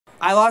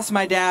I lost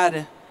my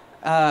dad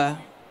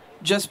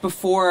just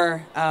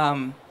before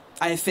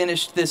I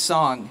finished this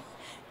song.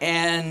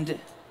 And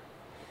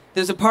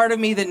there's a part of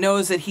me that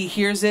knows that he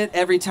hears it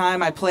every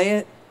time I play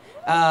it.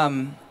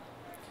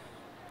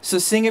 So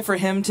sing it for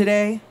him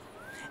today.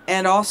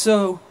 And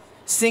also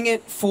sing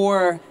it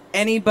for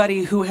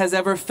anybody who has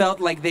ever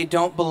felt like they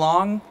don't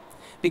belong.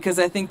 Because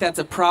I think that's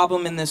a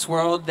problem in this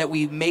world, that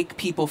we make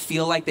people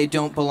feel like they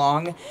don't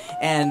belong.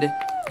 And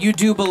you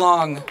do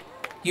belong.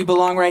 You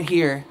belong right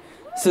here.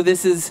 So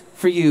this is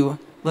for you.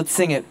 Let's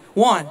sing it.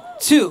 1,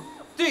 2,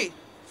 3,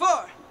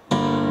 4.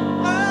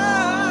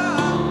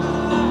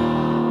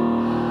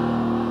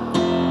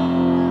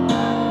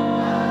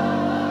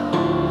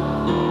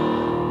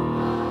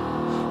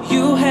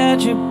 You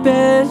had your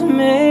bed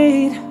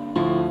made,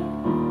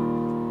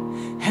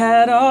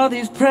 had all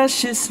these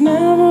precious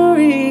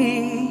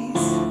memories.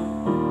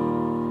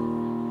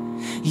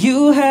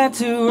 You had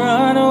to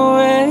run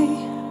away.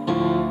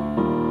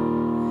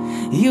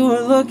 You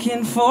were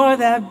looking for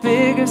that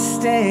bigger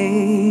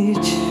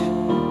stage.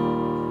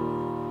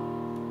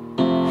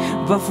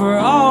 But for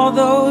all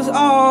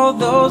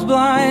those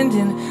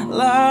blinding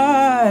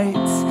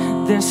lights,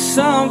 there's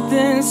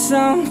something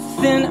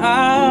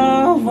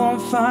I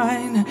won't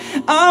find.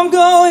 I'm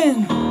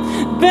going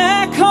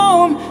back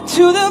home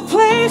to the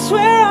place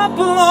where I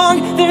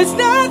belong. There's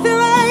nothing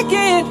like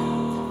it.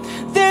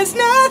 There's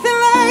nothing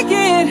like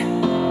it.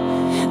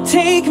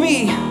 Take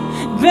me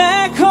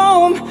back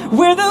home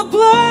where the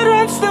blood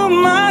runs through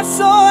my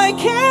soul. I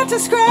can't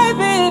describe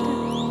it.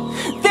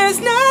 There's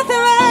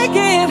nothing like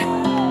it.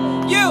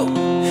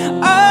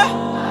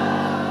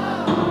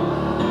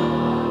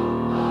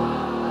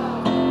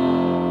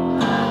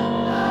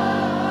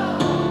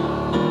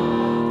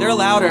 They're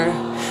louder.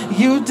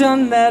 You've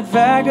done that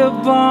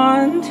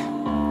vagabond.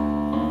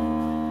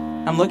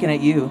 I'm looking at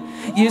you.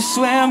 You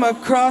swam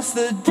across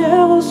the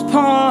devil's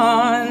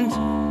pond,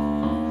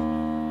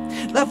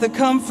 left the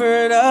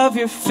comfort of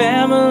your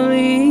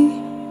family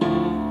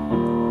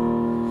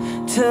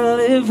to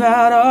live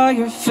out all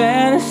your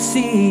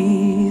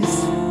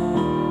fantasies.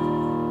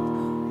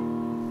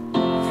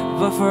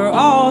 But for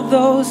all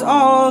those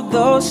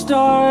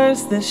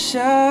stars that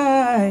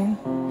shine,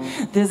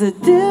 there's a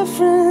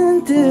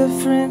different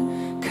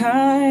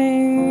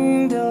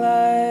kind of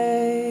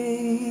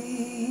light.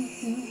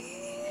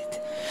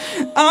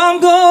 I'm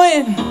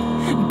going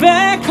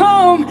back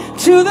home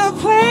to the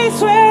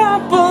place where I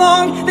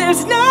belong.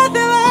 There's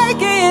nothing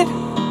like it.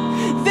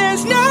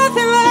 There's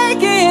nothing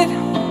like it.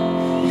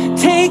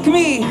 Take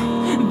me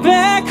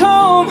back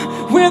home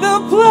where the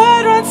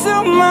blood runs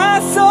through my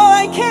soul.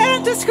 I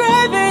can't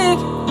describe it.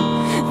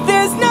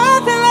 There's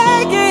nothing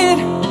like it.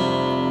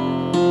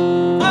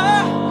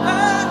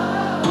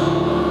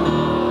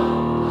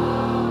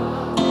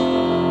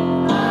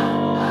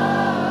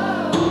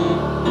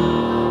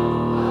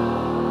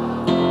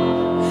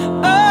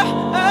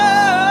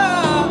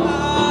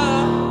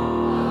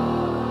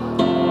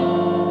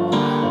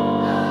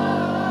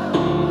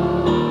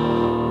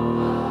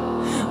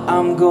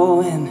 I'm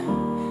going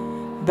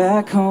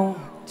back home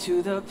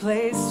to the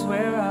place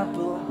where I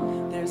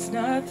belong. There's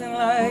nothing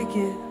like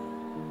it.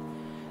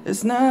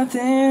 There's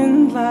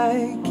nothing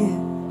like it.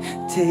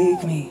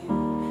 Take me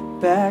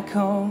back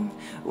home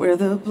where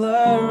the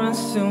blood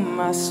runs through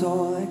my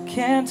soul. I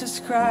can't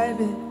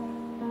describe it.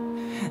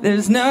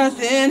 There's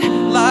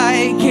nothing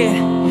like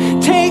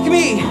it. Take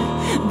me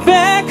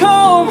back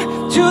home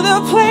to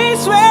the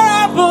place where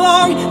I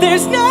belong.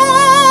 There's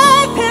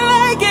nothing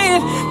like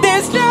it.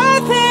 There's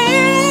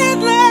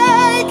nothing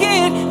like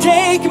it.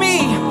 Take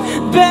me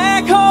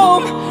back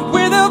home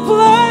where the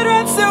blood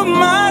runs through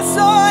my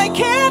soul. I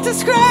can't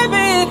describe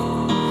it.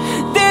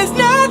 There's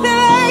nothing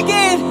like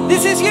it.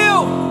 This is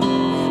you.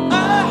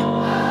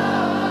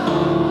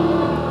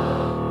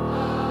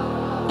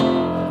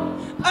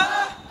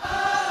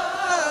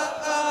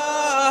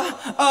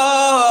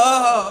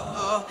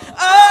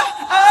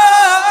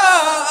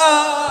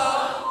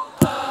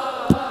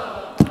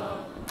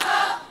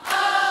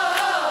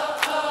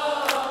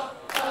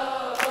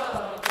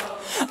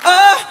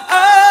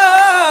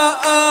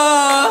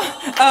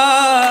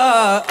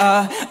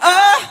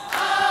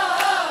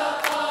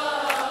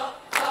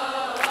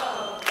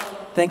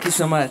 Thank you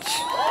so much.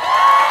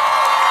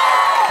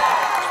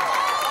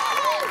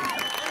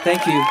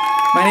 Thank you.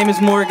 My name is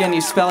Morgxn.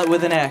 You spell it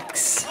with an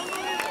X.